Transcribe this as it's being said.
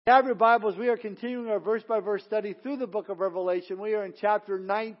If you have your Bibles, we are continuing our verse-by-verse study through the book of Revelation. We are in chapter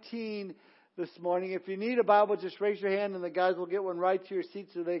 19 this morning. If you need a Bible, just raise your hand and the guys will get one right to your seat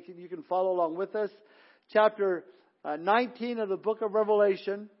so you can follow along with us. Chapter 19 of the book of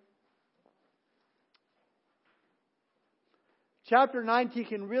Revelation. Chapter 19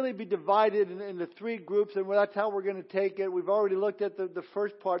 can really be divided into three groups, and that's how we're going to take it. We've already looked at the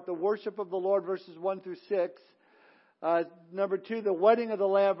first part, the worship of the Lord, verses 1 through 6. Number 2, the wedding of the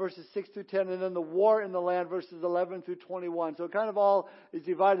Lamb, verses 6 through 10, and then the war in the land, verses 11 through 21. So it kind of all is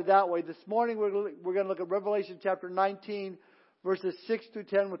divided that way. This morning we're going to look at Revelation chapter 19, verses 6 through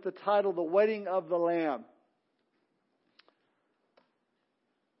 10, with the title, The Wedding of the Lamb.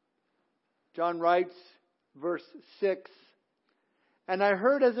 John writes, verse 6, "And I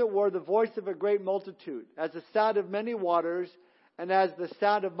heard, as it were, the voice of a great multitude, as the sound of many waters, and as the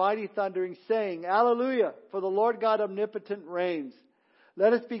sound of mighty thundering, saying, Alleluia, for the Lord God omnipotent reigns.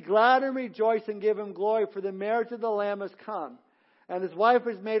 Let us be glad and rejoice and give Him glory, for the marriage of the Lamb has come, and His wife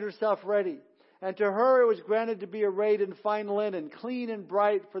has made herself ready. And to her it was granted to be arrayed in fine linen, clean and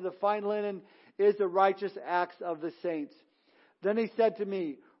bright, for the fine linen is the righteous acts of the saints. Then He said to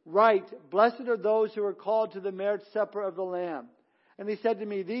me, Write, blessed are those who are called to the marriage supper of the Lamb. And He said to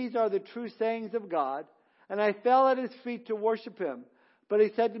me, These are the true sayings of God. And I fell at His feet to worship Him. But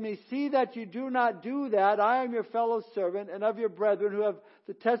He said to me, See that you do not do that. I am your fellow servant and of your brethren who have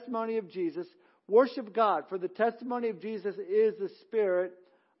the testimony of Jesus. Worship God, for the testimony of Jesus is the spirit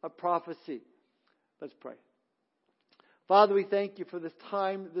of prophecy." Let's pray. Father, we thank You for this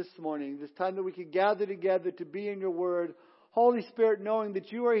time this morning, this time that we could gather together to be in Your Word. Holy Spirit, knowing that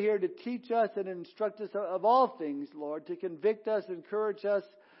You are here to teach us and instruct us of all things, Lord, to convict us, encourage us,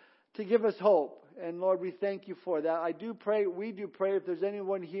 to give us hope. And Lord, we thank You for that. We do pray if there's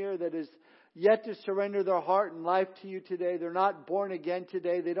anyone here that is yet to surrender their heart and life to You today, they're not born again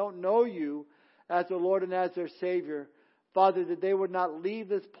today, they don't know You as their Lord and as their Savior, Father, that they would not leave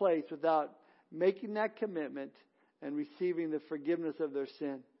this place without making that commitment and receiving the forgiveness of their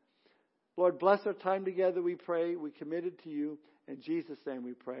sin. Lord, bless our time together, we pray. We commit it to You. In Jesus' name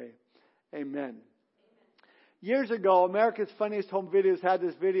we pray. Amen. Years ago, America's Funniest Home Videos had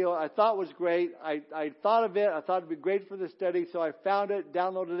this video I thought was great. I thought of it. I thought it would be great for the study, so I found it,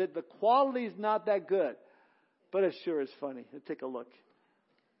 downloaded it. The quality is not that good, but it sure is funny. Let's take a look.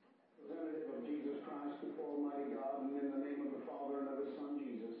 Representative of Jesus Christ before Almighty God, and in the name of the Father and of His Son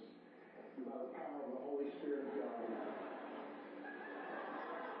Jesus, and by the power of the Holy Spirit of God.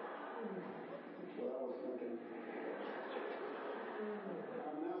 That's what I was thinking.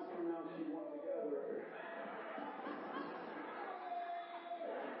 I'll now pronounce you one together.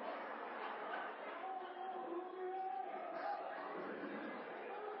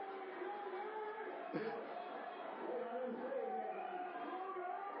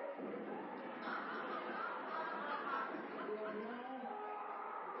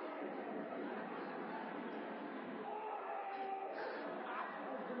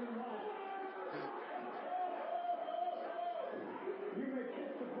 You may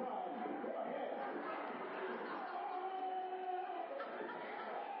kiss the bride. Go ahead.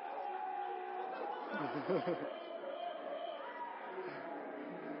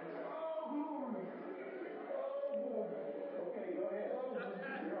 Okay, go ahead.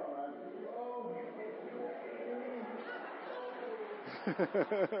 You're all right.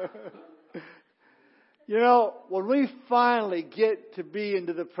 You know, when we finally get to be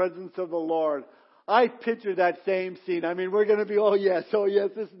into the presence of the Lord, I picture that same scene. I mean, we're going to be, oh yes,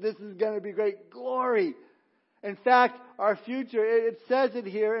 this is going to be great glory. In fact, our future, it says it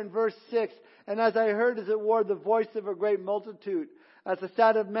here in verse 6, "And as I heard, as it were, the voice of a great multitude, as the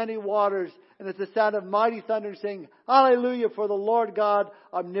sound of many waters, and as the sound of mighty thunder, saying, Hallelujah, for the Lord God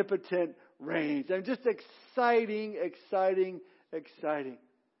omnipotent reigns." And just exciting, exciting, exciting.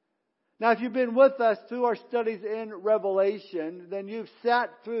 Now, if you've been with us through our studies in Revelation, then you've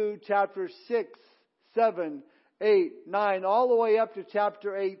sat through chapters 6, 7, 8, 9, all the way up to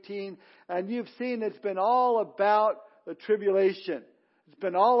chapter 18, and you've seen it's been all about the tribulation. It's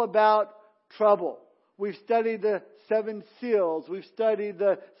been all about trouble. We've studied the 7 seals. We've studied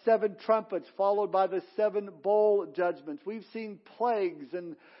the 7 trumpets, followed by the 7 bowl judgments. We've seen plagues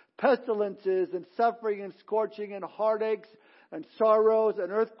and pestilences and suffering and scorching and heartaches and sorrows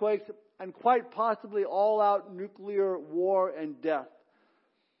and earthquakes and quite possibly all-out nuclear war and death.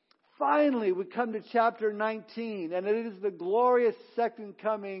 Finally, we come to chapter 19, and it is the glorious second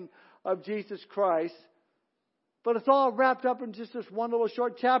coming of Jesus Christ. But it's all wrapped up in just this one little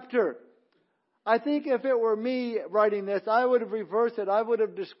short chapter. I think if it were me writing this, I would have reversed it. I would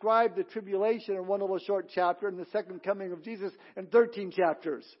have described the tribulation in one little short chapter and the second coming of Jesus in 13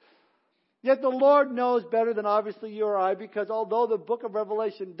 chapters. Yet the Lord knows better than obviously you or I, because although the book of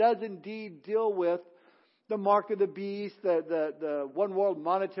Revelation does indeed deal with the mark of the beast, the one world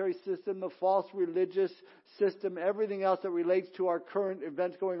monetary system, the false religious system, everything else that relates to our current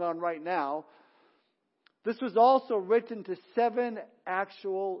events going on right now, this was also written to 7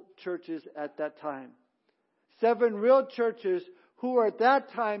 actual churches at that time. 7 real churches who were at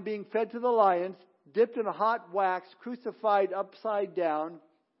that time being fed to the lions, dipped in hot wax, crucified upside down.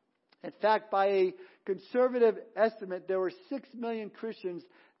 In fact, by a conservative estimate, there were 6 million Christians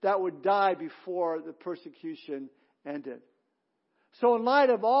that would die before the persecution ended. So in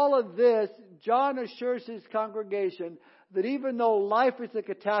light of all of this, John assures his congregation that even though life is a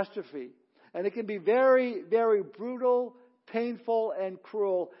catastrophe, and it can be very, very brutal, painful, and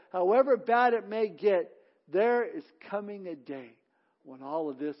cruel, however bad it may get, there is coming a day when all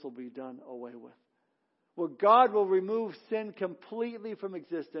of this will be done away with. Where God will remove sin completely from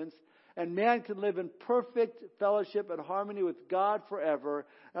existence, and man can live in perfect fellowship and harmony with God forever,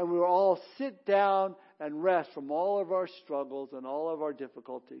 and we will all sit down and rest from all of our struggles and all of our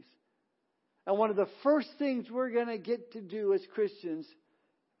difficulties. And one of the first things we're going to get to do as Christians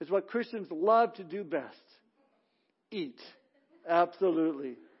is what Christians love to do best. Eat.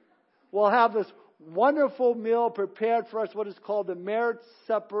 Absolutely. We'll have this wonderful meal prepared for us, what is called the Marriage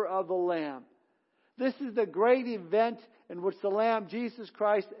Supper of the Lamb. This is the great event in which the Lamb, Jesus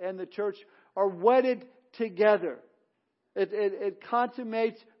Christ, and the church are wedded together. It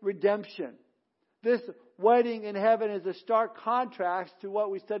consummates redemption. This wedding in heaven is a stark contrast to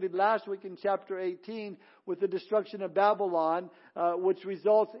what we studied last week in chapter 18 with the destruction of Babylon, which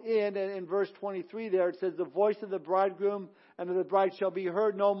results in verse 23 there, it says, the voice of the bridegroom and of the bride shall be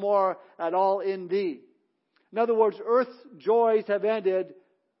heard no more at all in thee. In other words, earth's joys have ended,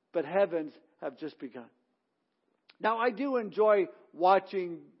 but heaven's have just begun. Now, I do enjoy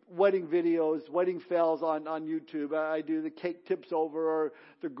watching wedding videos, wedding fails on YouTube. I do the cake tips over or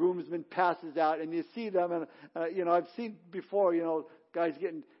the groomsman passes out, and you see them, and I've seen before, guys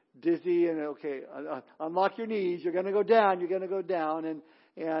getting dizzy and okay, unlock your knees, you're going to go down,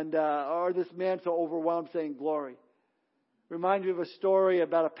 and or this man so overwhelmed saying glory. Remind me of a story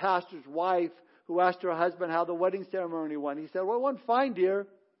about a pastor's wife who asked her husband how the wedding ceremony went. He said, well, it went fine, dear,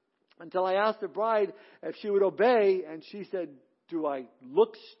 until I asked the bride if she would obey, and she said, do I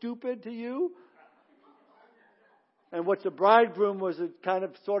look stupid to you? And what the bridegroom was kind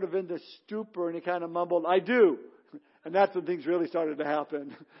of sort of in the stupor, and he kind of mumbled, I do. And that's when things really started to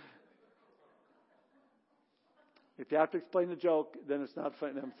happen. If you have to explain the joke, then it's not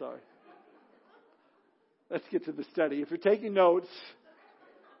funny. I'm sorry. Let's get to the study. If you're taking notes,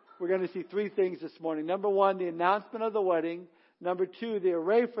 we're going to see 3 things this morning. Number 1, the announcement of the wedding. Number 2, the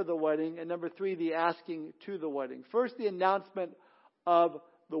array for the wedding. And number 3, the asking to the wedding. First, the announcement of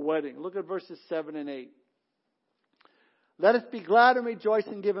the wedding. Look at verses 7 and 8. Let us be glad and rejoice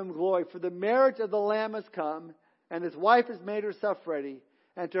and give him glory, for the marriage of the Lamb has come, and his wife has made herself ready.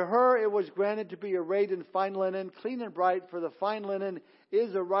 And to her it was granted to be arrayed in fine linen, clean and bright, for the fine linen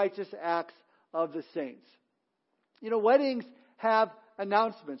is the righteous acts of the saints. Weddings have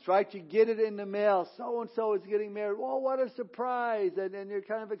announcements, right? You get it in the mail. So-and-so is getting married. Oh, what a surprise. And you're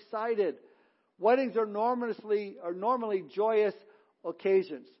kind of excited. Weddings are normally joyous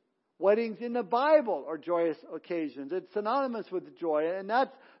occasions. Weddings in the Bible are joyous occasions. It's synonymous with joy. And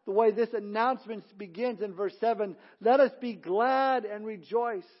that's the way this announcement begins in verse 7. Let us be glad and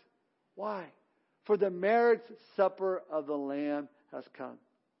rejoice. Why? For the marriage supper of the Lamb has come.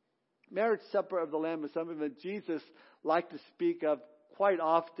 Marriage supper of the Lamb is something that Jesus liked to speak of quite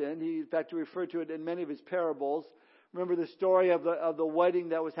often. He, in fact, referred to it in many of his parables. Remember the story of the wedding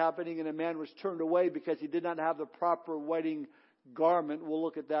that was happening, and a man was turned away because he did not have the proper wedding garment. We'll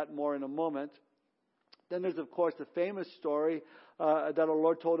look at that more in a moment. Then there's, of course, the famous story that our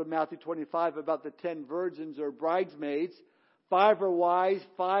Lord told in Matthew 25 about the 10 virgins or bridesmaids. 5 are wise,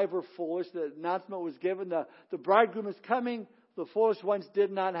 5 are foolish. The announcement was given. The bridegroom is coming. The foolish ones did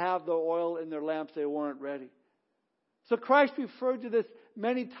not have the oil in their lamps. They weren't ready. So Christ referred to this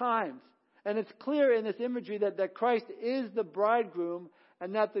many times. And it's clear in this imagery that Christ is the bridegroom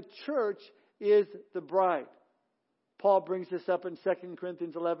and that the church is the bride. Paul brings this up in 2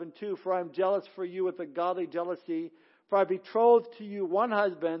 Corinthians 11:2. For I am jealous for you with a godly jealousy. For I betrothed to you one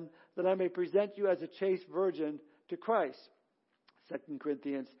husband, that I may present you as a chaste virgin to Christ. 2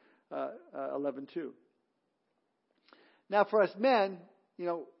 Corinthians 11:2. Now for us men,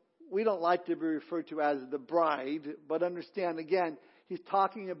 we don't like to be referred to as the bride, but understand again, he's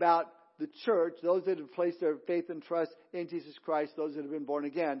talking about the church, those that have placed their faith and trust in Jesus Christ, those that have been born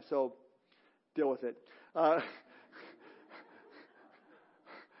again. So deal with it.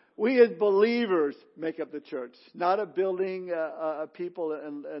 We as believers make up the church, not a building of people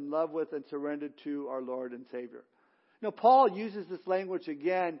in love with and surrendered to our Lord and Savior. Now, Paul uses this language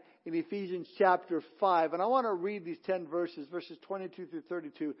again in Ephesians chapter 5. And I want to read these 10 verses 22 through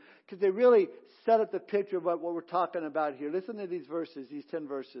 32, because they really set up the picture of what we're talking about here. Listen to these verses, these 10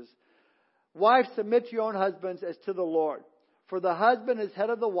 verses. Wives, submit to your own husbands as to the Lord. For the husband is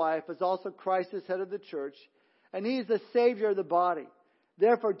head of the wife, as also Christ is head of the church, and he is the Savior of the body.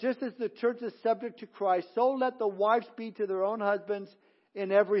 Therefore, just as the church is subject to Christ, so let the wives be to their own husbands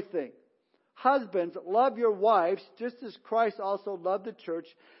in everything. Husbands, love your wives, just as Christ also loved the church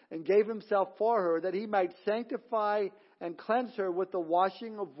and gave himself for her, that he might sanctify and cleanse her with the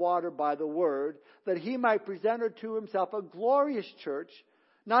washing of water by the word, that he might present her to himself a glorious church,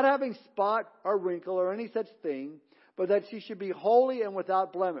 not having spot or wrinkle or any such thing, but that she should be holy and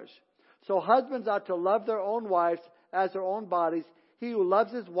without blemish. So husbands ought to love their own wives as their own bodies. He who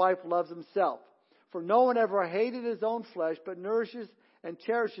loves his wife loves himself. For no one ever hated his own flesh, but nourishes and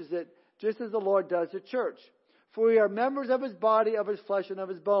cherishes it, just as the Lord does the church. For we are members of his body, of his flesh, and of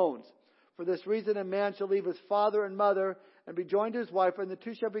his bones. For this reason a man shall leave his father and mother, and be joined to his wife, and the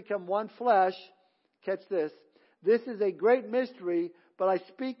two shall become one flesh. Catch this. This is a great mystery, but I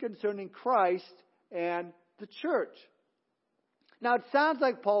speak concerning Christ and the church. Now it sounds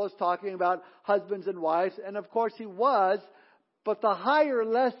like Paul is talking about husbands and wives, and of course he was, but the higher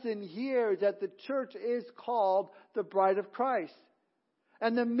lesson here is that the church is called the bride of Christ.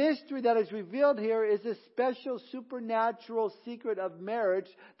 And the mystery that is revealed here is a special supernatural secret of marriage,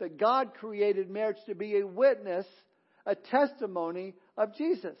 that God created marriage to be a witness, a testimony of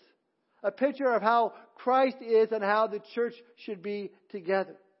Jesus. A picture of how Christ is and how the church should be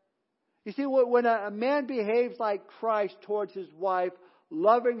together. You see, when a man behaves like Christ towards his wife,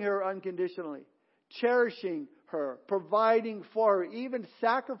 loving her unconditionally, cherishing her, providing for her, even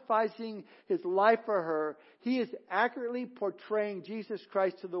sacrificing his life for her, he is accurately portraying Jesus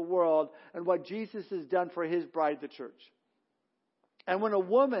Christ to the world and what Jesus has done for his bride, the church. And when a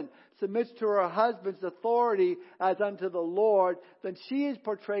woman submits to her husband's authority as unto the Lord, then she is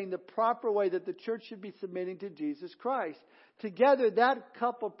portraying the proper way that the church should be submitting to Jesus Christ. Together, that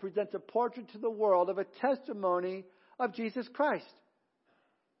couple presents a portrait to the world of a testimony of Jesus Christ.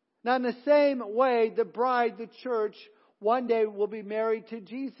 Now, in the same way, the bride, the church, one day will be married to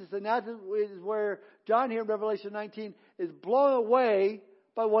Jesus. And that is where John here in Revelation 19 is blown away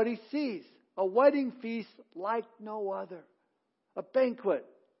by what he sees. A wedding feast like no other. A banquet.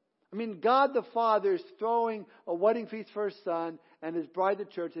 I mean, God the Father is throwing a wedding feast for his Son and his bride, the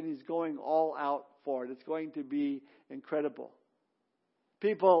church, and he's going all out for it. It's going to be incredible.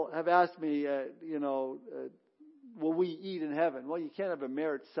 People have asked me, will we eat in heaven? Well, you can't have a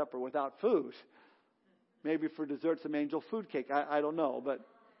marriage supper without food. Maybe for dessert, some angel food cake. I don't know, but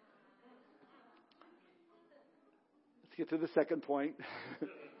let's get to the second point.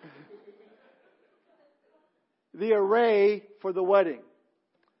 The array for the wedding.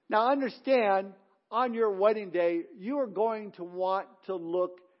 Now understand, on your wedding day, you are going to want to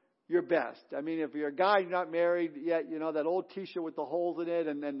look your best. I mean, if you're a guy, you're not married yet, that old t-shirt with the holes in it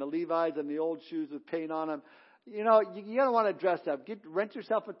and the Levi's and the old shoes with paint on them. You don't want to dress up. Rent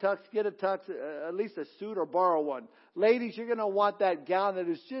yourself a tux, get a tux, at least a suit or borrow one. Ladies, you're going to want that gown that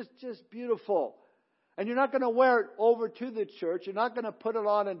is just beautiful. And you're not going to wear it over to the church. You're not going to put it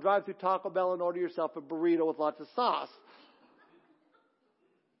on and drive through Taco Bell and order yourself a burrito with lots of sauce.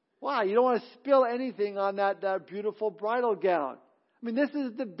 Why? You don't want to spill anything on that beautiful bridal gown. I mean, this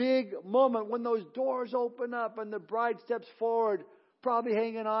is the big moment when those doors open up and the bride steps forward, probably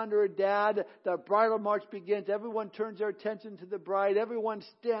hanging on to her dad. The bridal march begins. Everyone turns their attention to the bride. Everyone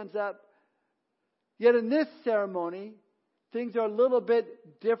stands up. Yet in this ceremony, things are a little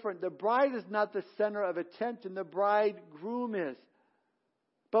bit different. The bride is not the center of attention. The bridegroom is.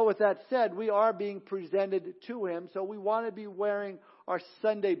 But with that said, we are being presented to him. So we want to be wearing our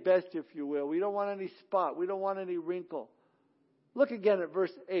Sunday best, if you will. We don't want any spot. We don't want any wrinkle. Look again at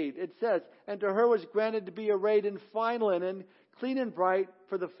verse 8. It says, "And to her was granted to be arrayed in fine linen, clean and bright,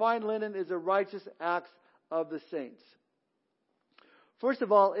 for the fine linen is the righteous acts of the saints." First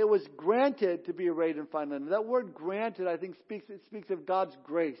of all, it was granted to be arrayed in fine linen. That word granted, I think, speaks of God's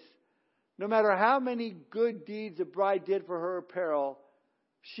grace. No matter how many good deeds the bride did for her apparel,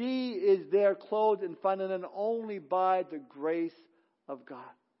 she is there clothed in fine linen only by the grace of God.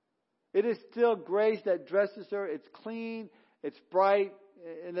 It is still grace that dresses her. It's clean, it's bright,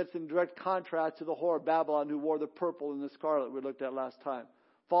 and it's in direct contrast to the whore of Babylon who wore the purple and the scarlet we looked at last time.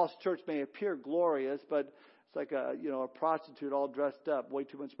 false church may appear glorious, but it's like a prostitute all dressed up, way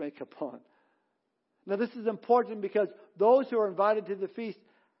too much makeup on. Now this is important because those who are invited to the feast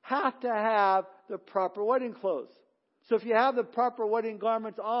have to have the proper wedding clothes. So if you have the proper wedding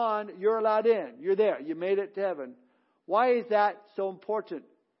garments on, you're allowed in. You're there. You made it to heaven. Why is that so important?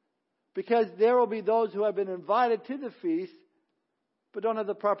 Because there will be those who have been invited to the feast but don't have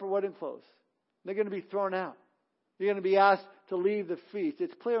the proper wedding clothes. They're going to be thrown out. You're going to be asked to leave the feast.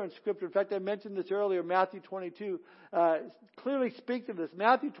 It's clear in Scripture. In fact, I mentioned this earlier. Matthew 22 clearly speaks of this.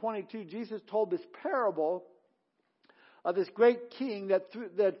 Matthew 22, Jesus told this parable of this great king that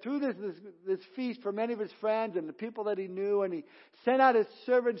through this feast for many of his friends and the people that he knew, and he sent out his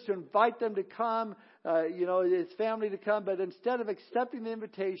servants to invite them to come, his family to come, but instead of accepting the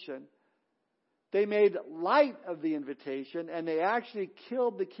invitation, they made light of the invitation, and they actually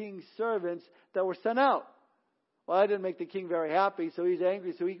killed the king's servants that were sent out. Well, that didn't make the king very happy, so he's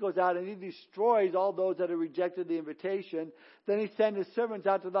angry. So he goes out and he destroys all those that had rejected the invitation. Then he sent his servants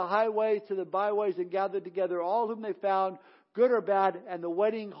out to the highways, to the byways, and gathered together all whom they found, good or bad, and the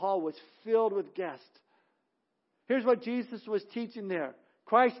wedding hall was filled with guests. Here's what Jesus was teaching there.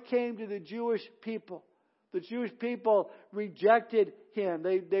 Christ came to the Jewish people. The Jewish people rejected Him.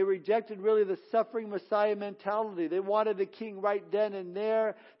 They rejected really the suffering Messiah mentality. They wanted a king right then and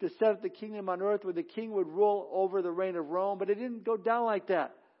there to set up the kingdom on earth where the king would rule over the reign of Rome. But it didn't go down like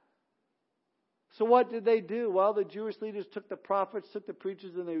that. So what did they do? Well, the Jewish leaders took the prophets, took the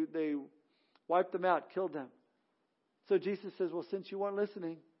preachers, and they wiped them out, killed them. So Jesus says, well, since you weren't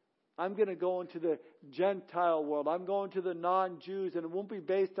listening, I'm going to go into the Gentile world. I'm going to the non-Jews, and it won't be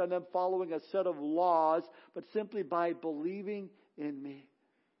based on them following a set of laws, but simply by believing in me.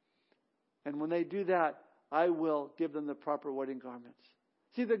 And when they do that, I will give them the proper wedding garments.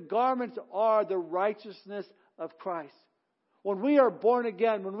 See, the garments are the righteousness of Christ. When we are born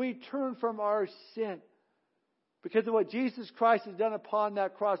again, when we turn from our sin, because of what Jesus Christ has done upon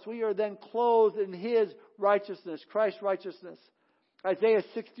that cross, we are then clothed in His righteousness, Christ's righteousness. Isaiah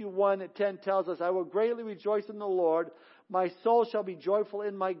 61:10 tells us, I will greatly rejoice in the Lord. My soul shall be joyful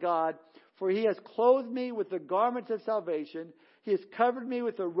in my God. For He has clothed me with the garments of salvation. He has covered me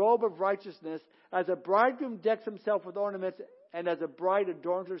with a robe of righteousness. As a bridegroom decks himself with ornaments, and as a bride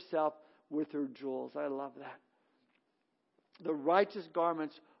adorns herself with her jewels. I love that. The righteous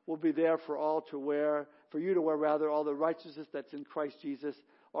garments will be there for all to wear, for you to wear rather. All the righteousness that's in Christ Jesus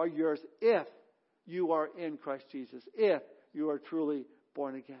are yours if you are in Christ Jesus. If you are truly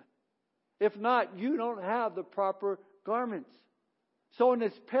born again. If not, you don't have the proper garments. So in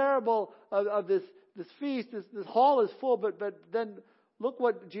this parable of this feast, this hall is full, but then look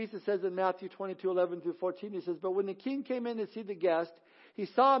what Jesus says in Matthew 22:11-14. He says, but when the king came in to see the guest, he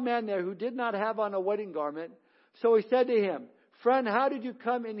saw a man there who did not have on a wedding garment. So he said to him, friend, how did you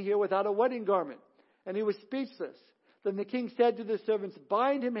come in here without a wedding garment? And he was speechless. Then the king said to the servants,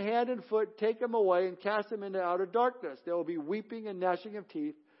 bind him hand and foot, take him away, and cast him into outer darkness. There will be weeping and gnashing of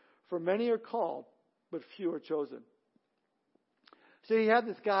teeth, for many are called, but few are chosen. So you have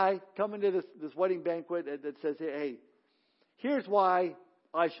this guy coming to this wedding banquet that says, hey, here's why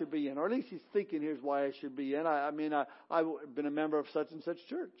I should be in. Or at least he's thinking, here's why I should be in. I've been a member of such and such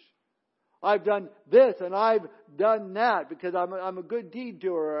church. I've done this and I've done that because I'm a good deed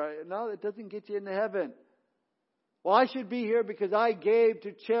doer. No, it doesn't get you into heaven. Well, I should be here because I gave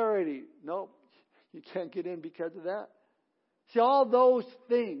to charity. Nope, you can't get in because of that. See, all those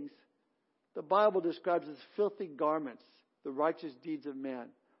things the Bible describes as filthy garments, the righteous deeds of man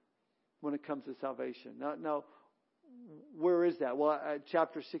when it comes to salvation. Now, where is that? Well,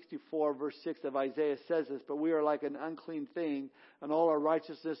 chapter 64, verse 6 of Isaiah says this, but we are like an unclean thing, and all our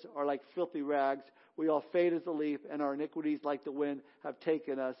righteousness are like filthy rags. We all fade as a leaf, and our iniquities like the wind have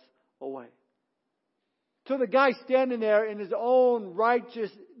taken us away. So the guy standing there in his own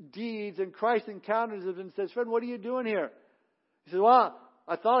righteous deeds, and Christ encounters him and says, friend, what are you doing here? He says, well,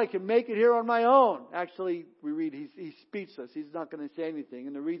 I thought I could make it here on my own. Actually, we read he's speechless. He's not going to say anything.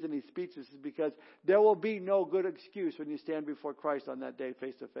 And the reason he's speechless is because there will be no good excuse when you stand before Christ on that day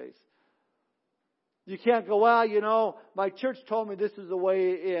face to face. You can't go, well, my church told me this is the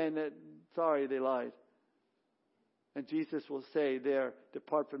way in. Sorry, they lied. And Jesus will say there,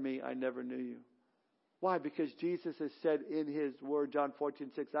 depart from me, I never knew you. Why? Because Jesus has said in His Word, John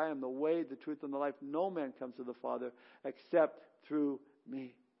 14:6, I am the way, the truth, and the life. No man comes to the Father except through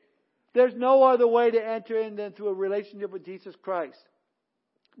me. There's no other way to enter in than through a relationship with Jesus Christ.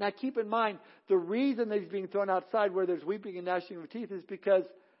 Now keep in mind, the reason that He's being thrown outside where there's weeping and gnashing of teeth is because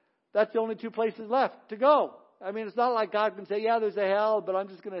that's the only two places left to go. I mean, it's not like God can say, yeah, there's a hell, but I'm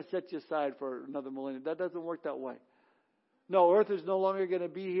just going to set you aside for another millennium. That doesn't work that way. No, earth is no longer going to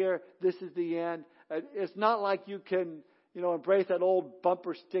be here. This is the end. It's not like you can, embrace that old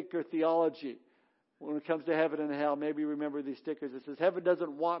bumper sticker theology when it comes to heaven and hell. Maybe you remember these stickers. It says, heaven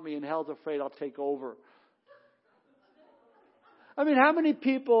doesn't want me and hell's afraid I'll take over. I mean, how many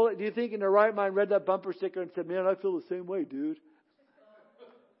people do you think in their right mind read that bumper sticker and said, man, I feel the same way, dude?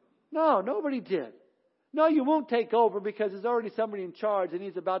 No, nobody did. No, you won't take over because there's already somebody in charge and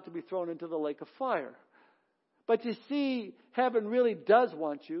he's about to be thrown into the lake of fire. But you see, heaven really does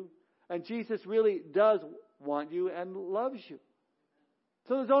want you, and Jesus really does want you and loves you.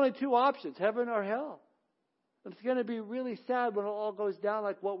 So there's only two options, heaven or hell. And it's going to be really sad when it all goes down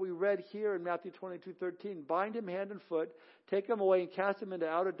like what we read here in Matthew 22:13. Bind him hand and foot, take him away and cast him into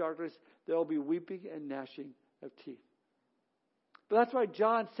outer darkness. There will be weeping and gnashing of teeth. But that's why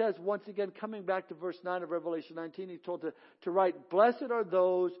John says, once again, coming back to verse 9 of Revelation 19, he's told to write, blessed are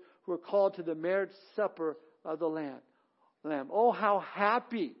those who are called to the marriage supper of the Lamb. Oh, how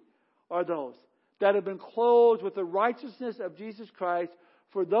happy are those that have been clothed with the righteousness of Jesus Christ,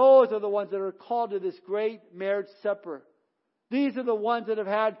 for those are the ones that are called to this great marriage supper. These are the ones that have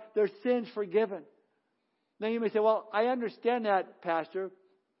had their sins forgiven. Now you may say, well, I understand that, Pastor,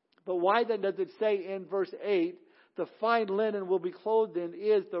 but why then does it say in verse 8, the fine linen will be clothed in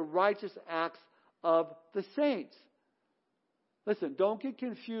is the righteous acts of the saints? Listen, don't get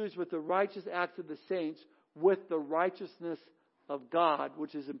confused with the righteous acts of the saints with the righteousness of God,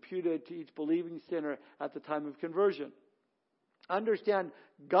 which is imputed to each believing sinner at the time of conversion. Understand,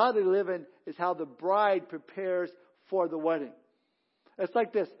 godly living is how the bride prepares for the wedding. It's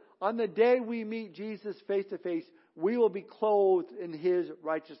like this. On the day we meet Jesus face to face, we will be clothed in His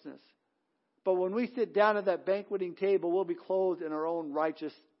righteousness. But when we sit down at that banqueting table, we'll be clothed in our own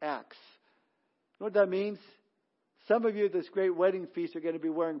righteous acts. You know what that means? Some of you at this great wedding feast are going to be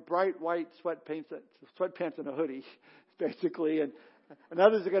wearing bright white sweatpants and a hoodie, basically. And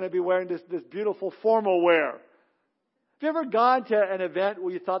others are going to be wearing this beautiful formal wear. Have you ever gone to an event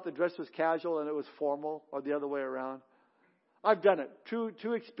where you thought the dress was casual and it was formal, or the other way around? I've done it.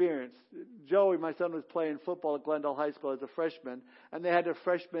 True experience. Joey, my son, was playing football at Glendale High School as a freshman, and they had a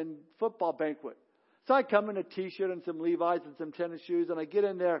freshman football banquet. So I come in a t-shirt and some Levi's and some tennis shoes, and I get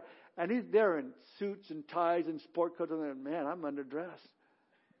in there, and he's there in suits and ties and sport coats, and I'm like, man, I'm underdressed.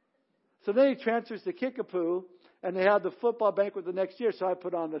 So then he transfers to Kickapoo, and they have the football banquet the next year, so I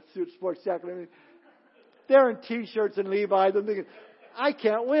put on the suit, sports jacket, and everything. They're in t-shirts and Levi's. I'm thinking, I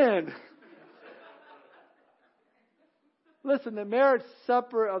can't win. Listen, the marriage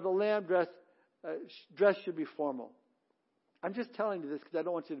supper of the Lamb dress should be formal. I'm just telling you this because I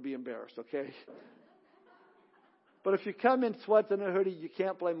don't want you to be embarrassed, okay? But if you come in sweats and a hoodie, you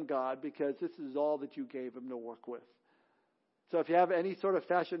can't blame God because this is all that you gave Him to work with. So if you have any sort of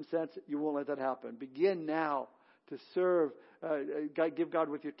fashion sense, you won't let that happen. Begin now to serve, give God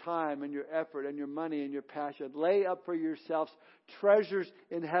with your time and your effort and your money and your passion. Lay up for yourselves treasures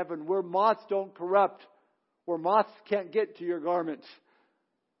in heaven where moths don't corrupt, where moths can't get to your garments.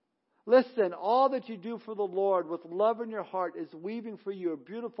 Listen, all that you do for the Lord with love in your heart is weaving for you a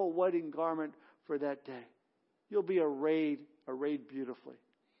beautiful wedding garment for that day. You'll be arrayed beautifully.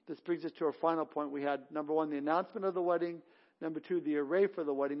 This brings us to our final point. We had, number 1, the announcement of the wedding. Number 2, the array for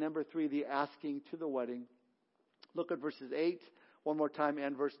the wedding. Number 3, the asking to the wedding. Look at verses 8, one more time,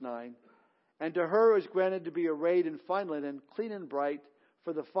 and verse 9. And to her is granted to be arrayed in fine linen, clean and bright,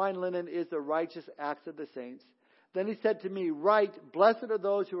 for the fine linen is the righteous acts of the saints. Then he said to me, write, blessed are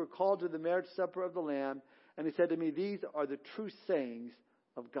those who are called to the marriage supper of the Lamb. And he said to me, these are the true sayings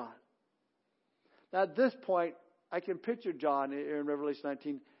of God. Now at this point, I can picture John in Revelation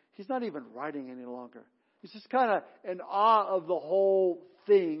 19. He's not even writing any longer. He's just kind of in awe of the whole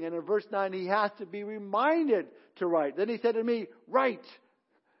thing. And in verse 9, he has to be reminded to write. Then he said to me, write.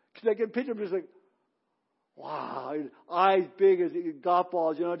 Because I can picture him just like, wow, his eyes big as golf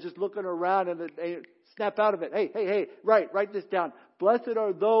balls, just looking around and they snap out of it. Hey, write this down. Blessed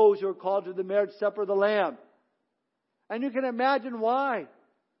are those who are called to the marriage supper of the Lamb. And you can imagine why.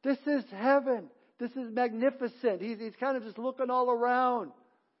 This is heaven. This is magnificent. He's kind of just looking all around.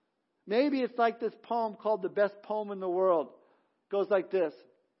 Maybe it's like this poem called The Best Poem in the World. It goes like this.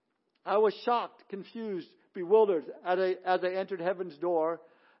 I was shocked, confused, bewildered as I entered heaven's door.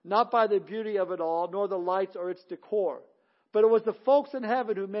 Not by the beauty of it all, nor the lights or its decor. But it was the folks in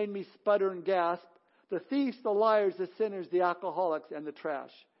heaven who made me sputter and gasp. The thieves, the liars, the sinners, the alcoholics, and the trash.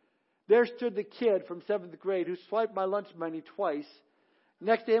 There stood the kid from 7th grade who swiped my lunch money twice.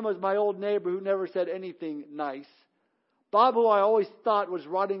 Next to him was my old neighbor who never said anything nice. Bob, who I always thought was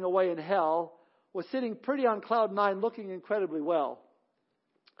rotting away in hell, was sitting pretty on cloud 9 looking incredibly well.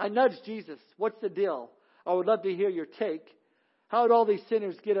 I nudged Jesus. What's the deal? I would love to hear your take. How did all these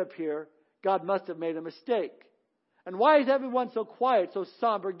sinners get up here? God must have made a mistake. And why is everyone so quiet, so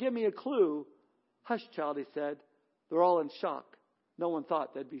somber? Give me a clue. Hush, child, he said. They're all in shock. No one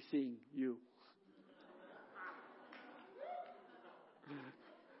thought they'd be seeing you.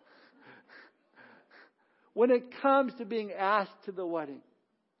 When it comes to being asked to the wedding,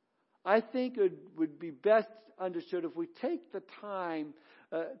 I think it would be best understood if we take the time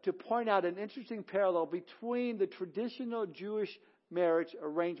to point out an interesting parallel between the traditional Jewish marriage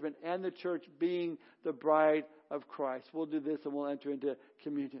arrangement and the church being the bride of Christ. We'll do this and we'll enter into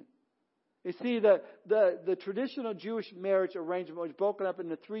communion. You see, the traditional Jewish marriage arrangement was broken up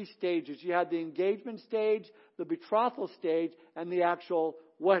into 3 stages. You had the engagement stage, the betrothal stage, and the actual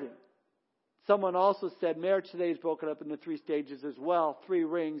wedding. Someone also said marriage today is broken up into 3 stages as well. 3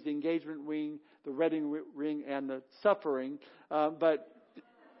 rings, the engagement ring, the wedding ring, and the suffering. But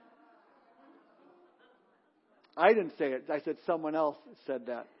I didn't say it. I said someone else said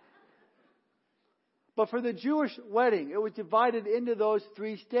that. But for the Jewish wedding, it was divided into those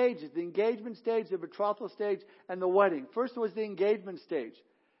 3 stages. The engagement stage, the betrothal stage, and the wedding. First was the engagement stage.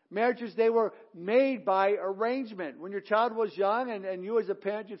 Marriages, they were made by arrangement. When your child was young and you as a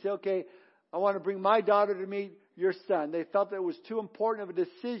parent, you'd say, okay, I want to bring my daughter to meet your son. They felt that it was too important of a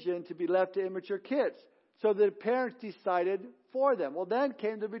decision to be left to immature kids. So the parents decided for them. Well, then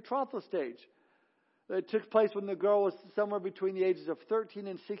came the betrothal stage. It took place when the girl was somewhere between the ages of 13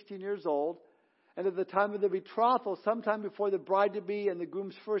 and 16 years old. And at the time of the betrothal, sometime before the bride-to-be and the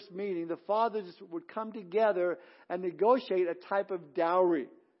groom's first meeting, the fathers would come together and negotiate a type of dowry.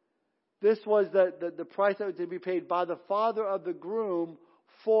 This was the price that was to be paid by the father of the groom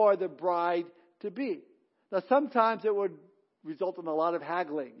for the bride-to-be. Now, sometimes it would result in a lot of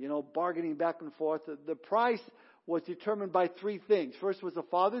haggling, bargaining back and forth. The price was determined by 3 things. First was the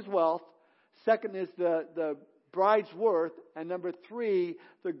father's wealth. Second is the bride's worth. And number 3,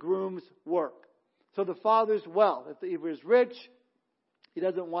 the groom's work. So the father's wealth. If he was rich, he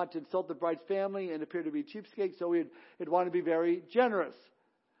doesn't want to insult the bride's family and appear to be a cheapskate, so he'd want to be very generous.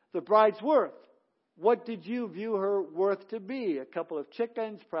 The bride's worth. What did you view her worth to be? A couple of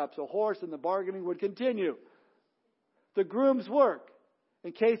chickens, perhaps a horse, and the bargaining would continue. The groom's work.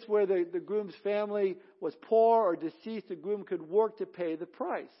 In case where the groom's family was poor or deceased, the groom could work to pay the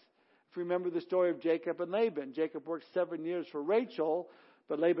price. If you remember the story of Jacob and Laban. Jacob worked 7 years for Rachel,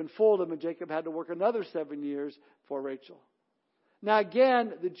 but Laban fooled him and Jacob had to work another 7 years for Rachel. Now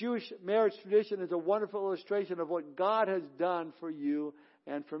again, the Jewish marriage tradition is a wonderful illustration of what God has done for you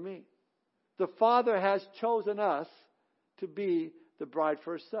and for me. The Father has chosen us to be the bride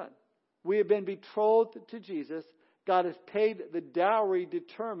for His Son. We have been betrothed to Jesus. God has paid the dowry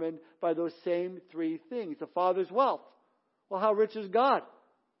determined by those same 3 things. The Father's wealth. Well, how rich is God?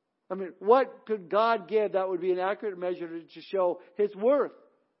 I mean, what could God give that would be an accurate measure to show His worth?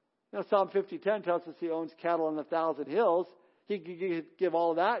 Now, Psalm 50:10 tells us He owns cattle on 1,000 hills. He could give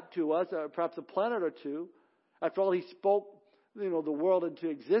all that to us, perhaps a planet or 2. After all, He spoke, the world into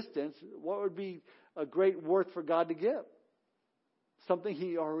existence. What would be a great worth for God to give? Something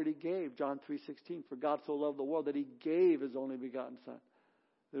He already gave. John 3:16. For God so loved the world that He gave His only begotten Son,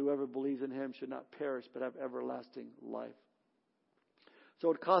 that whoever believes in Him should not perish but have everlasting life. So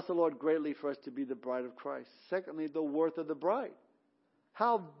it costs the Lord greatly for us to be the bride of Christ. Secondly, the worth of the bride.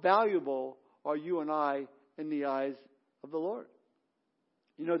 How valuable are you and I in the eyes of the Lord?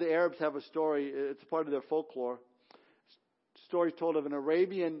 The Arabs have a story. It's part of their folklore. Story told of an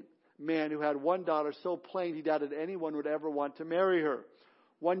Arabian man who had one daughter so plain he doubted anyone would ever want to marry her.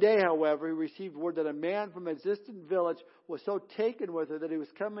 One day, however, he received word that a man from a distant village was so taken with her that he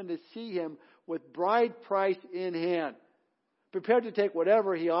was coming to see him with bride price in hand. Prepared to take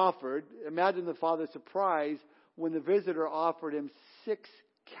whatever he offered. Imagine the father's surprise when the visitor offered him 6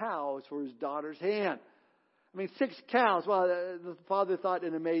 cows for his daughter's hand. 6 cows. Well, the father thought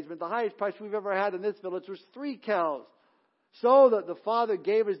in amazement, the highest price we've ever had in this village was 3 cows. So that the father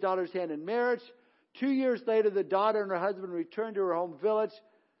gave his daughter's hand in marriage. 2 years later, the daughter and her husband returned to her home village.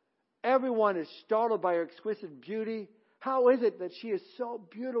 Everyone is startled by her exquisite beauty. How is it that she is so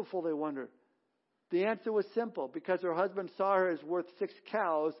beautiful, they wonder. The answer was simple. Because her husband saw her as worth 6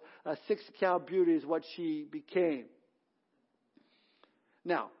 cows, a 6-cow beauty is what she became.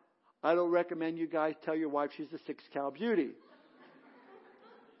 Now, I don't recommend you guys tell your wife she's a 6-cow beauty.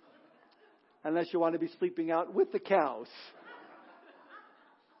 Unless you want to be sleeping out with the cows.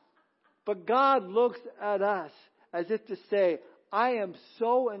 But God looks at us as if to say, I am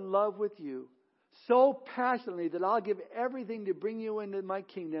so in love with you, so passionately that I'll give everything to bring you into my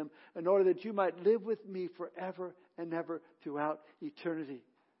kingdom in order that you might live with me forever and ever throughout eternity.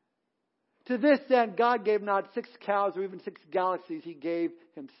 To this end, God gave not 6 cows or even 6 galaxies. He gave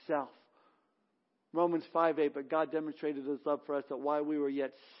Himself. Romans 5:8, but God demonstrated His love for us that while we were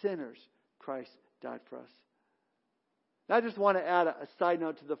yet sinners, Christ died for us. Now, I just want to add a side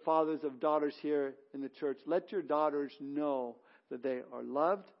note to the fathers of daughters here in the church. Let your daughters know that they are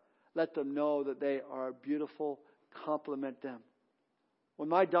loved. Let them know that they are beautiful. Compliment them. When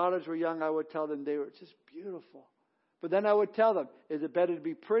my daughters were young, I would tell them they were just beautiful. But then I would tell them, is it better to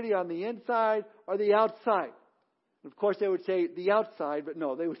be pretty on the inside or the outside? And of course, they would say the outside, but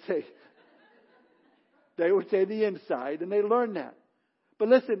no, they would say the inside, and they learned that. But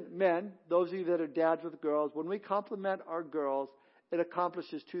listen, men, those of you that are dads with girls, when we compliment our girls, it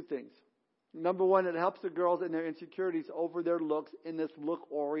accomplishes 2 things. Number one, it helps the girls in their insecurities over their looks in this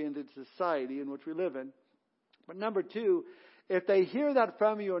look-oriented society in which we live in. But number 2, if they hear that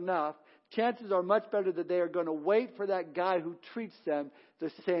from you enough, chances are much better that they are going to wait for that guy who treats them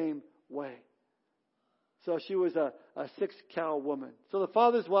the same way. So she was a 6-cow woman. So the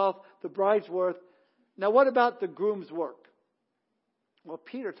father's wealth, the bride's worth. Now what about the groom's work? Well,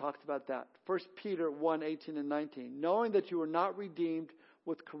 Peter talks about that. 1 Peter 1:18 and 19. Knowing that you were not redeemed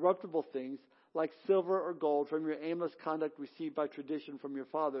with corruptible things like silver or gold from your aimless conduct received by tradition from your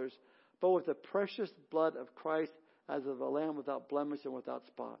fathers, but with the precious blood of Christ as of a lamb without blemish and without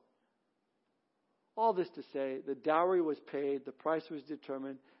spot. All this to say, the dowry was paid, the price was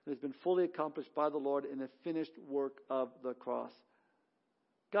determined, and has been fully accomplished by the Lord in the finished work of the cross.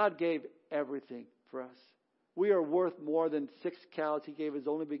 God gave everything for us. We are worth more than 6 cows. He gave His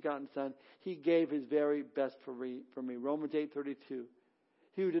only begotten Son. He gave His very best for me. Romans 8:32.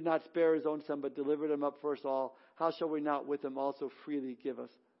 He who did not spare His own Son, but delivered Him up for us all, how shall we not with Him also freely give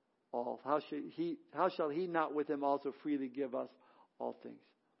us all? How shall He not with Him also freely give us all things?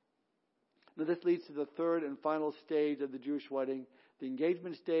 Now this leads to the third and final stage of the Jewish wedding, the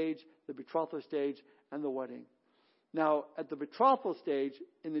engagement stage, the betrothal stage, and the wedding. Now, at the betrothal stage,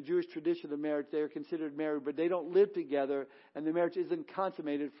 in the Jewish tradition of marriage, they are considered married, but they don't live together, and the marriage isn't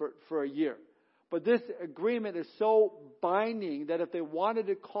consummated for a year. But this agreement is so binding that if they wanted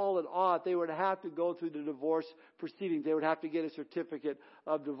to call it off, they would have to go through the divorce proceedings. They would have to get a certificate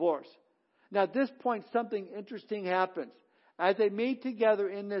of divorce. Now, at this point, something interesting happens. As they meet together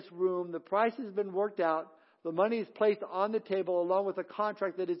in this room, the price has been worked out. The money is placed on the table along with a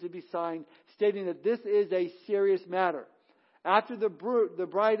contract that is to be signed, stating that this is a serious matter. After the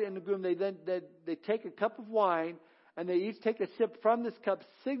bride and the groom, they take a cup of wine and they each take a sip from this cup,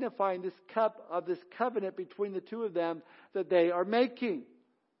 signifying this cup of this covenant between the two of them that they are making.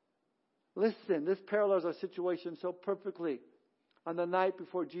 Listen, this parallels our situation so perfectly. On the night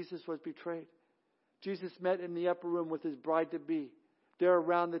before Jesus was betrayed, Jesus met in the upper room with His bride-to-be. There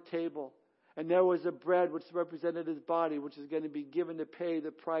around the table. And there was a bread which represented His body, which is going to be given to pay the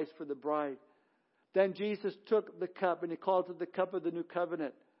price for the bride. Then Jesus took the cup, and He calls it the cup of the new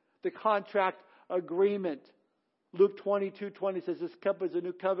covenant. The contract agreement. Luke 22:20 says, this cup is a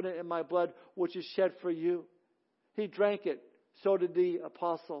new covenant in my blood, which is shed for you. He drank it. So did the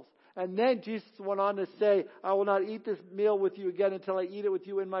apostles. And then Jesus went on to say, I will not eat this meal with you again until I eat it with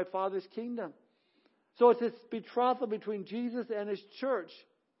you in my Father's kingdom. So it's this betrothal between Jesus and His church.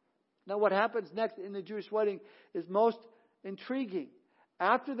 Now what happens next in the Jewish wedding is most intriguing.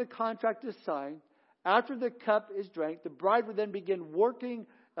 After the contract is signed, after the cup is drank, the bride would then begin working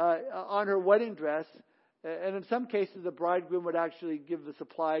on her wedding dress. And in some cases, the bridegroom would actually give the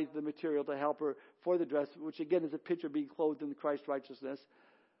supplies, the material to help her for the dress, which again is a picture of being clothed in Christ's righteousness.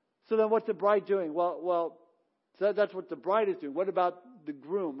 So then what's the bride doing? So that's what the bride is doing. What about the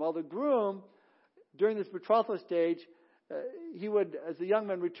groom? Well, the groom, during this betrothal stage, he would, as a young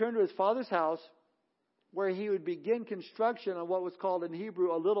man, return to his father's house, where he would begin construction on what was called in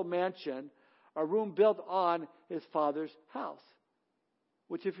Hebrew a little mansion, a room built on his father's house.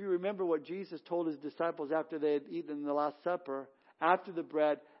 Which, if you remember what Jesus told His disciples after they had eaten in the Last Supper, after the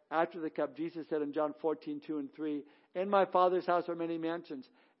bread, after the cup, Jesus said in John 14:2 and 3, in my Father's house are many mansions.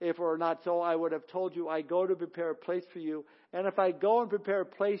 If it were not so, I would have told you, I go to prepare a place for you. And if I go and prepare a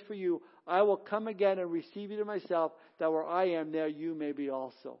place for you, I will come again and receive you to myself, that where I am, there you may be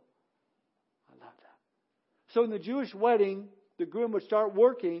also. I love that. So in the Jewish wedding, the groom would start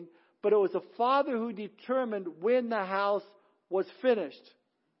working, but it was the father who determined when the house was finished.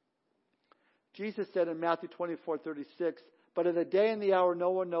 Jesus said in Matthew 24:36, but in the day and the hour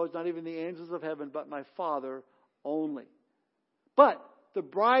no one knows, not even the angels of heaven, but my Father only. But the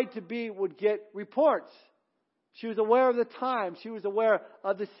bride-to-be would get reports. She was aware of the time. She was aware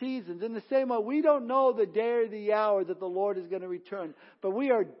of the seasons. In the same way, we don't know the day or the hour that the Lord is going to return. But we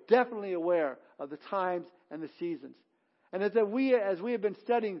are definitely aware of the times and the seasons. And as we have been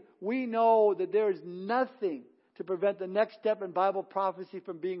studying, we know that there is nothing to prevent the next step in Bible prophecy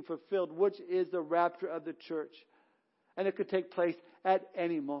from being fulfilled, which is the rapture of the church. And it could take place at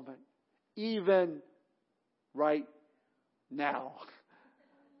any moment, even right now.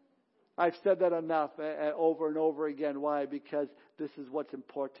 I've said that enough over and over again. Why? Because this is what's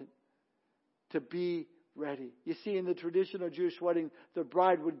important. To be ready. You see, in the traditional Jewish wedding, the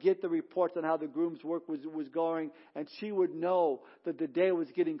bride would get the reports on how the groom's work was going, and she would know that the day was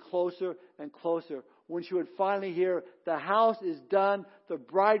getting closer and closer. When she would finally hear, the house is done, the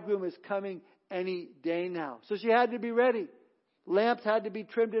bridegroom is coming any day now. So she had to be ready. Lamps had to be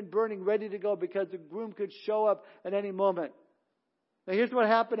trimmed and burning, ready to go, because the groom could show up at any moment. Now here's what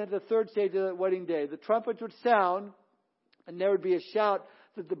happened at the third stage of the wedding day. The trumpets would sound, and there would be a shout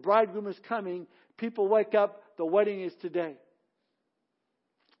that the bridegroom is coming. People wake up, the wedding is today.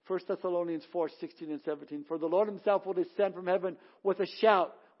 1 Thessalonians 4:16 and 17. For the Lord himself will descend from heaven with a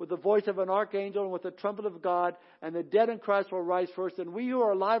shout, with the voice of an archangel, and with the trumpet of God, and the dead in Christ will rise first, and we who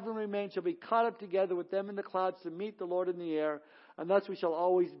are alive and remain shall be caught up together with them in the clouds to meet the Lord in the air, and thus we shall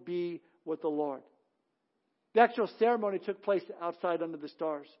always be with the Lord. The actual ceremony took place outside under the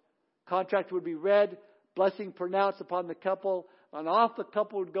stars. Contract would be read, blessing pronounced upon the couple, and off the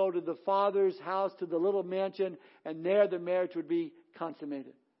couple would go to the father's house, to the little mansion, and there the marriage would be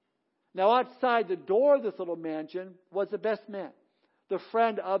consummated. Now outside the door of this little mansion was the best man, the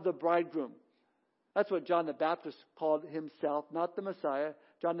friend of the bridegroom. That's what John the Baptist called himself, not the Messiah.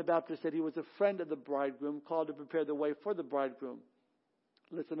 John the Baptist said he was a friend of the bridegroom, called to prepare the way for the bridegroom.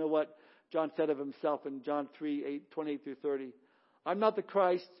 Listen to what John said of himself in John 3:28-30. I'm not the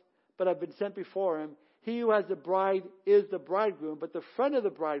Christ, but I've been sent before him. He who has the bride is the bridegroom, but the friend of the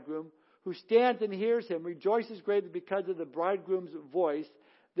bridegroom, who stands and hears him, rejoices greatly because of the bridegroom's voice.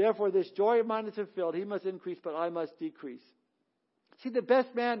 Therefore, this joy of mine is fulfilled. He must increase, but I must decrease. See, the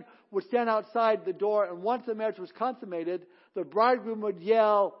best man would stand outside the door, and once the marriage was consummated, the bridegroom would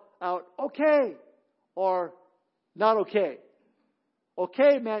yell out, okay, or not okay.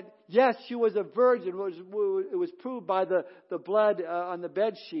 Okay meant, yes, she was a virgin. It was proved by the blood on the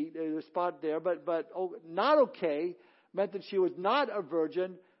bed sheet, the spot there. But not okay meant that she was not a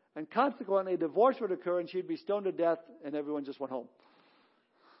virgin, and consequently a divorce would occur and she'd be stoned to death, and everyone just went home.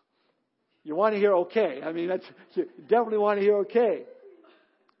 You want to hear okay. I mean, you definitely want to hear okay.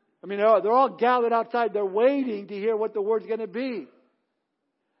 I mean, they're all gathered outside. They're waiting to hear what the word's going to be.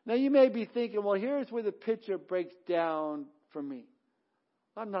 Now, you may be thinking, well, here's where the picture breaks down for me.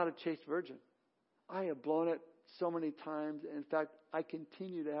 I'm not a chaste virgin. I have blown it so many times. In fact, I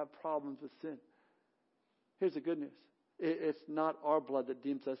continue to have problems with sin. Here's the good news. It's not our blood that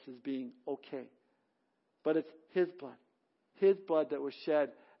deems us as being okay, but it's His blood. His blood that was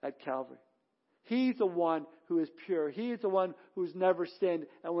shed at Calvary. He's the one who is pure. He is the one who's never sinned.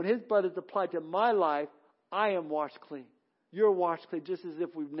 And when His blood is applied to my life, I am washed clean. You're washed clean just as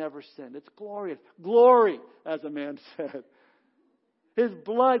if we've never sinned. It's glorious. Glory, as a man said. His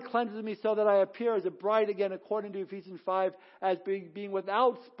blood cleanses me so that I appear as a bride again, according to Ephesians 5, as being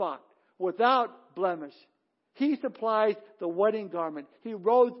without spot, without blemish. He supplies the wedding garment. He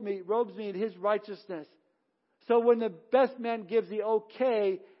robes me in His righteousness. So when the best man gives the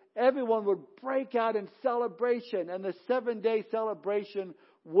okay, everyone would break out in celebration, and the 7-day celebration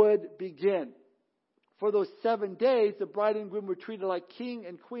would begin. For those 7 days, the bride and groom were treated like king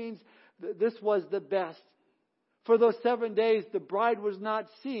and queens. This was the best. For those 7 days, the bride was not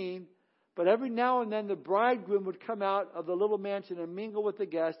seen, but every now and then the bridegroom would come out of the little mansion and mingle with the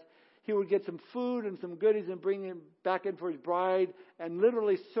guests. He would get some food and some goodies and bring him back in for his bride and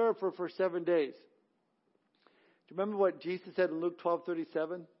literally serve her for 7 days. Do you remember what Jesus said in Luke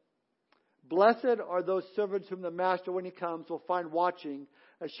 12:37? Blessed are those servants whom the master, when he comes, will find watching.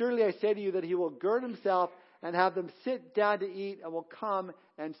 Surely I say to you that he will gird himself and have them sit down to eat and will come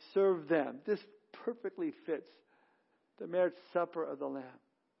and serve them. This perfectly fits the marriage supper of the Lamb.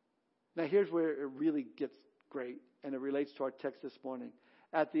 Now here's where it really gets great, and it relates to our text this morning.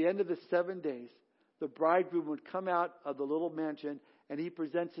 At the end of the 7 days, the bridegroom would come out of the little mansion and he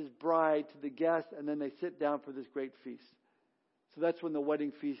presents his bride to the guests, and then they sit down for this great feast. So that's when the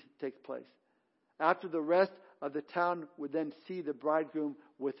wedding feast takes place. After, the rest of the town would then see the bridegroom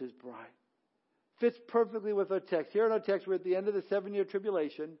with his bride. Fits perfectly with our text. Here in our text, we're at the end of the 7-year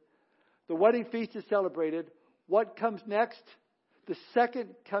tribulation. The wedding feast is celebrated. What comes next? The second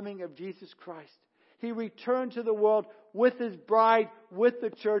coming of Jesus Christ. He returned to the world with His bride, with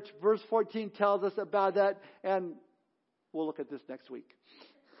the church. Verse 14 tells us about that, and we'll look at this next week.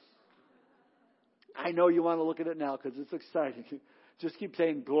 I know you want to look at it now because it's exciting. Just keep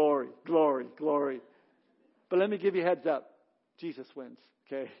saying glory, glory, glory. But let me give you a heads up. Jesus wins.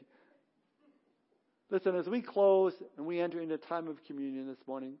 Okay? Listen, as we close and we enter into a time of communion this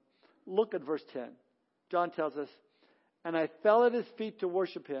morning, look at verse 10. John tells us, "And I fell at his feet to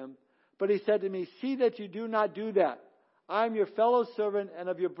worship him, but he said to me, 'See that you do not do that. I am your fellow servant and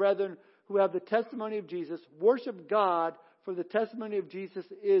of your brethren who have the testimony of Jesus. Worship God, for the testimony of Jesus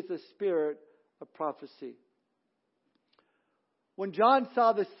is the spirit of prophecy.'" When John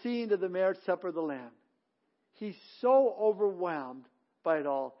saw the scene of the marriage supper of the Lamb, he's so overwhelmed by it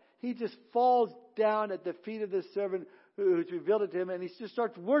all. He just falls down at the feet of this servant who's revealed it to him, and he just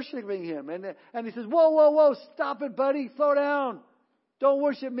starts worshiping him. And he says, whoa, stop it, buddy, slow down. Don't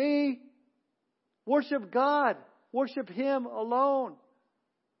worship me. Worship God. Worship Him alone.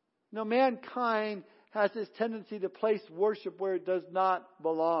 Now, mankind has this tendency to place worship where it does not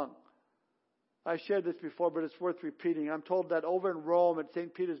belong. I shared this before, but it's worth repeating. I'm told that over in Rome at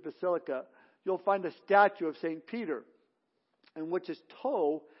St. Peter's Basilica, you'll find a statue of St. Peter, in which his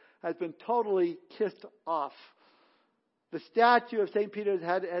toe has been totally kissed off. The statue of St. Peter has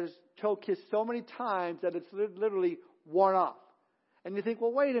had his toe kissed so many times that it's literally worn off. And you think,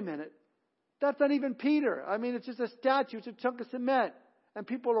 well, wait a minute. That's not even Peter. I mean, it's just a statue. It's a chunk of cement. And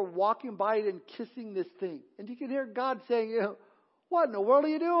people are walking by it and kissing this thing. And you can hear God saying, what in the world are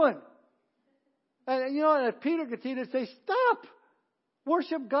you doing? And if Peter could see it, he'd say, stop.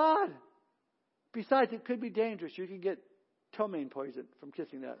 Worship God. Besides, it could be dangerous. You can get ptomaine poison from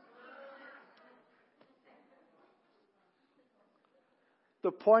kissing that.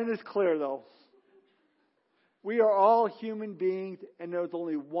 The point is clear, though. We are all human beings, and there's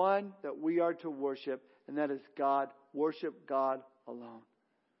only one that we are to worship, and that is God. Worship God alone.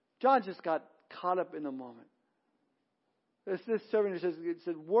 John just got caught up in the moment. This servant it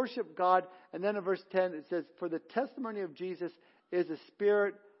says, worship God, and then in verse 10 it says, for the testimony of Jesus is a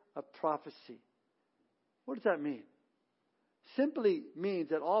spirit of prophecy. What does that mean? Simply means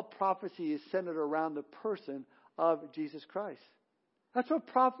that all prophecy is centered around the person of Jesus Christ. That's what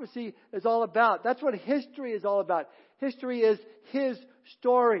prophecy is all about. That's what history is all about. History is His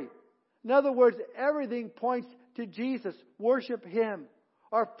story. In other words, everything points to Jesus. Worship Him.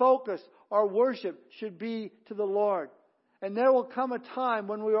 Our focus, our worship should be to the Lord. And there will come a time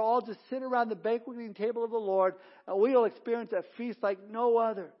when we will all just sit around the banqueting table of the Lord, and we will experience a feast like no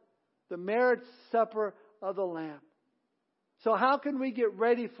other. The marriage supper of the Lamb. So how can we get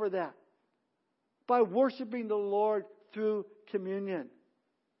ready for that? By worshiping the Lord through communion.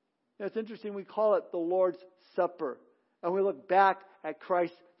 It's interesting, we call it the Lord's Supper. And we look back at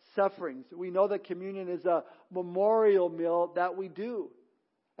Christ's sufferings. We know that communion is a memorial meal that we do.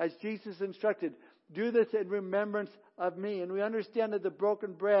 As Jesus instructed, do this in remembrance of me. And we understand that the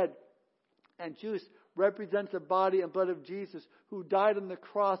broken bread and juice represents the body and blood of Jesus who died on the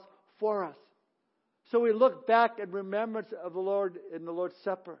cross for us. So we look back in remembrance of the Lord in the Lord's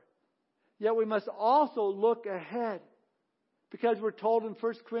Supper. Yet we must also look ahead. Because we're told in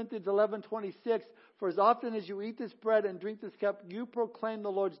 1 Corinthians 11:26, for as often as you eat this bread and drink this cup, you proclaim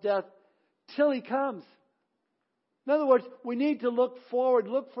the Lord's death till He comes. In other words, we need to look forward,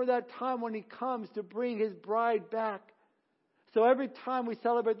 look for that time when He comes to bring His bride back. So every time we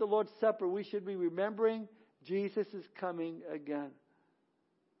celebrate the Lord's Supper, we should be remembering Jesus is coming again.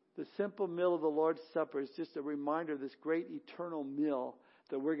 The simple meal of the Lord's Supper is just a reminder of this great eternal meal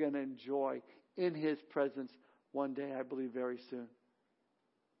that we're going to enjoy in His presence one day, I believe, very soon.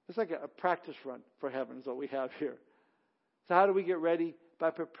 It's like a practice run for heaven is what we have here. So how do we get ready? By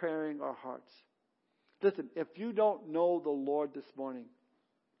preparing our hearts. Listen, if you don't know the Lord this morning,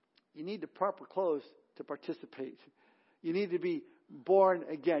 you need the proper clothes to participate. You need to be born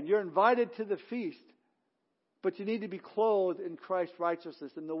again. You're invited to the feast, but you need to be clothed in Christ's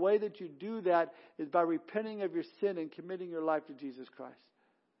righteousness. And the way that you do that is by repenting of your sin and committing your life to Jesus Christ.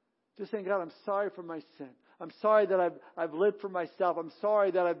 Just saying, God, I'm sorry for my sin. I'm sorry that I've lived for myself. I'm sorry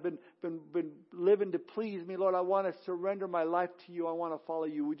that I've been living to please me. Lord, I want to surrender my life to you. I want to follow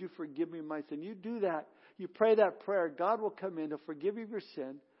you. Would you forgive me my sin? You do that. You pray that prayer. God will come in. He'll forgive you of your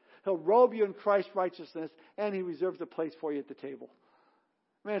sin. He'll robe you in Christ's righteousness. And He reserves a place for you at the table.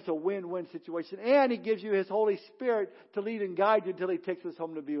 Man, it's a win-win situation. And He gives you His Holy Spirit to lead and guide you until He takes us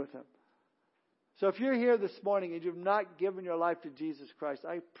home to be with Him. So if you're here this morning and you've not given your life to Jesus Christ,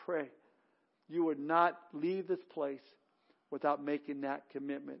 I pray you would not leave this place without making that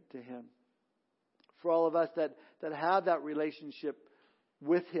commitment to Him. For all of us that have that relationship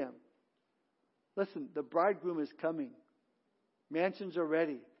with Him, listen, the bridegroom is coming. Mansions are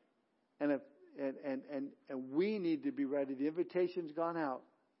ready. And we need to be ready. The invitation's gone out.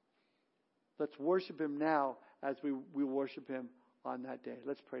 Let's worship Him now as we worship Him on that day.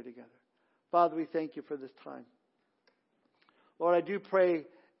 Let's pray together. Father, we thank you for this time. Lord, I do pray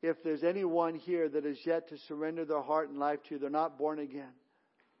if there's anyone here that is yet to surrender their heart and life to you, they're not born again.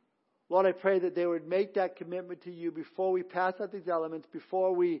 Lord, I pray that they would make that commitment to you before we pass out these elements,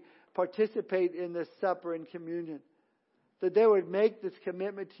 before we participate in this supper and communion. That they would make this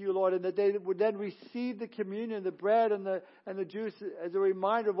commitment to you, Lord, and that they would then receive the communion, the bread and the juice as a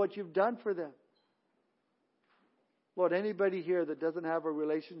reminder of what you've done for them. Lord, anybody here that doesn't have a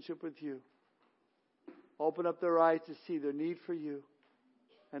relationship with you, open up their eyes to see their need for you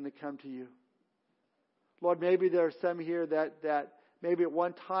and to come to you. Lord, maybe there are some here that maybe at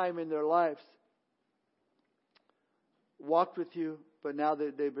one time in their lives walked with you, but now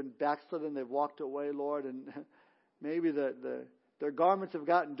they've been backslidden, they've walked away, Lord, and maybe their garments have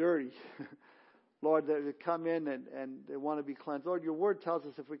gotten dirty. Lord, they come in and they want to be cleansed. Lord, your word tells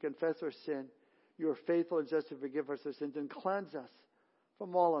us if we confess our sin, you are faithful and just to forgive us our sins and cleanse us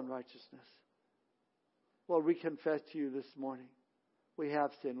from all unrighteousness. Lord, we confess to you this morning. We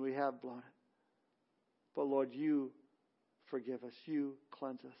have sinned. We have blown it. But Lord, you forgive us. You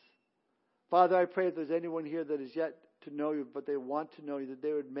cleanse us. Father, I pray if there's anyone here that is yet to know you, but they want to know you, that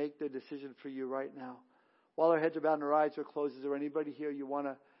they would make their decision for you right now. While our heads are bowed and our eyes are closed, is there anybody here you want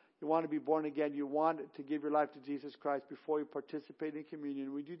to be born again? You want to give your life to Jesus Christ before you participate in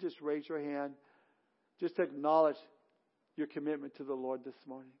communion? Would you just raise your hand? Just acknowledge your commitment to the Lord this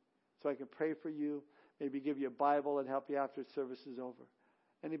morning. So I can pray for you, maybe give you a Bible and help you after service is over.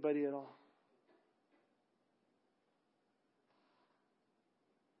 Anybody at all?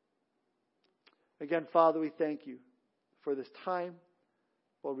 Again, Father, we thank you for this time.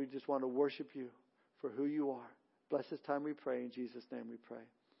 Lord, we just want to worship you for who you are. Bless this time we pray. In Jesus' name we pray.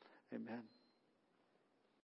 Amen.